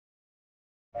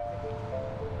There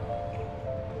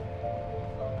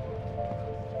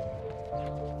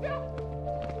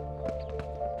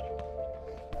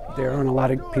aren't a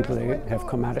lot of people that have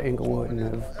come out of Inglewood and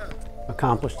have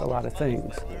accomplished a lot of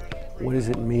things. What does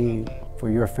it mean for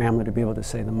your family to be able to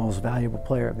say the most valuable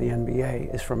player of the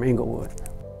NBA is from Inglewood?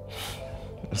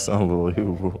 It's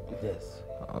unbelievable. Yes.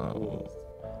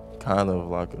 Kind of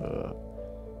like a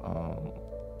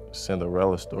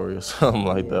Cinderella story or something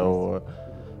like that, or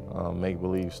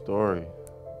make-believe story.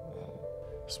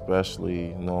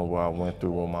 Especially knowing what I went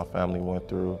through, what my family went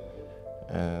through,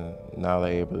 and now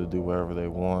they're able to do whatever they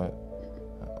want.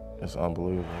 It's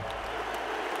unbelievable.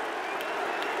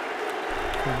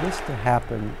 For this to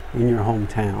happen in your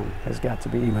hometown has got to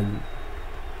be even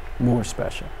more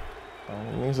special.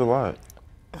 It means a lot,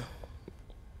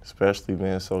 especially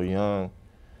being so young.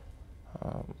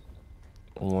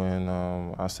 When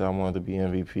I said I wanted to be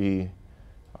MVP,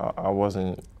 I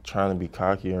wasn't trying to be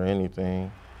cocky or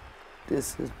anything.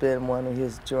 This has been one of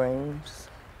his dreams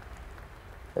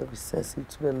ever since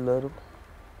he's been little.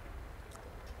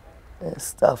 And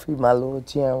Stuffy, my little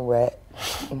gym rat.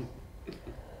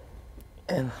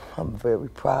 And I'm very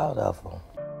proud of him.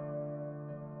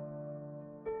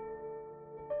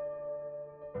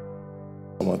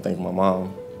 I want to thank my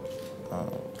mom.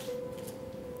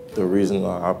 The reason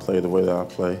I play the way that I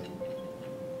play.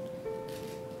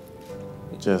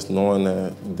 Just knowing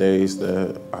that days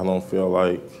that I don't feel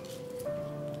like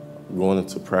going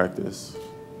into practice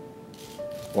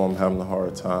or I'm having a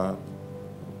hard time,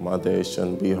 my days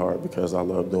shouldn't be hard because I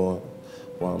love doing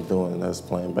what I'm doing, and that's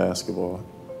playing basketball.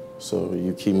 So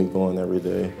you keep me going every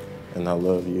day, and I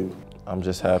love you. I'm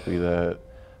just happy that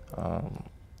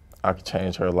I could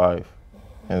change her life,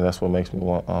 and that's what makes me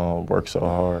want work so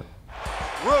hard.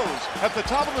 Rose at the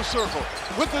top of the circle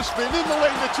with the spin in the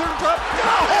lane, the teardrop.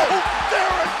 No!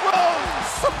 Derrick Rose!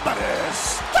 Somebody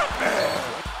stop it!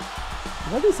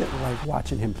 What is it like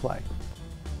watching him play?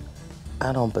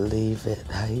 I don't believe it,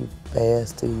 how he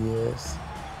fast he is,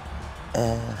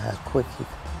 and how quick he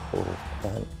can move,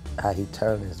 and how he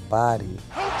turned his body.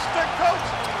 Coach to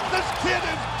coach, this kid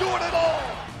is doing it all!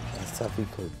 And stuff, he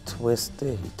could twist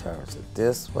it, he turns it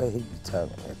this way, he be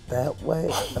turning it that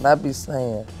way. And I be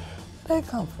saying, where they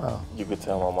come from? You could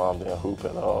tell my mom didn't hoop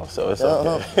at all, so it's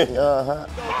okay.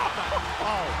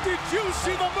 Did you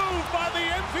see the move by the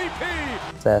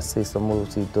MVP? So I see some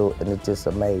moves he do, and it just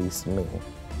amazed me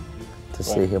to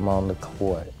see him on the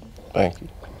court. Thank you.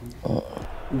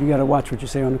 You got to watch what you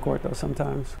say on the court, though,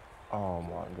 sometimes. Oh,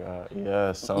 my God.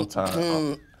 Yeah,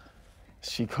 sometimes.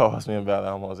 She calls me about it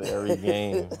almost every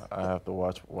game. I have to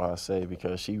watch what I say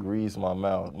because she reads my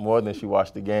mouth more than she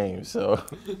watched the game, so.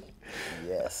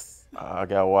 Yes. I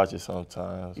got to watch it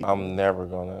sometimes. I'm never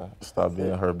going to stop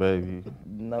being her baby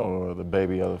or the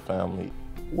baby of the family.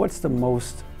 What's the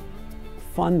most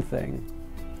fun thing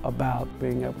about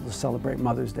being able to celebrate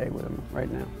Mother's Day with him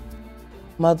right now?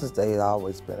 Mother's Day has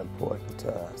always been important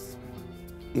to us.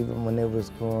 Even when it was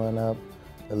growing up,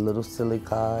 the little silly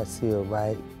cards he'll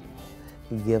write,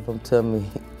 he give them to me,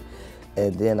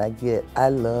 and then I get, I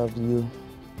love you,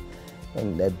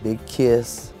 and that big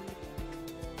kiss.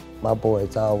 My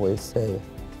boys always say,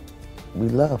 we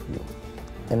love you,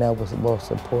 and that was the most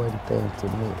important thing to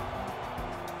me.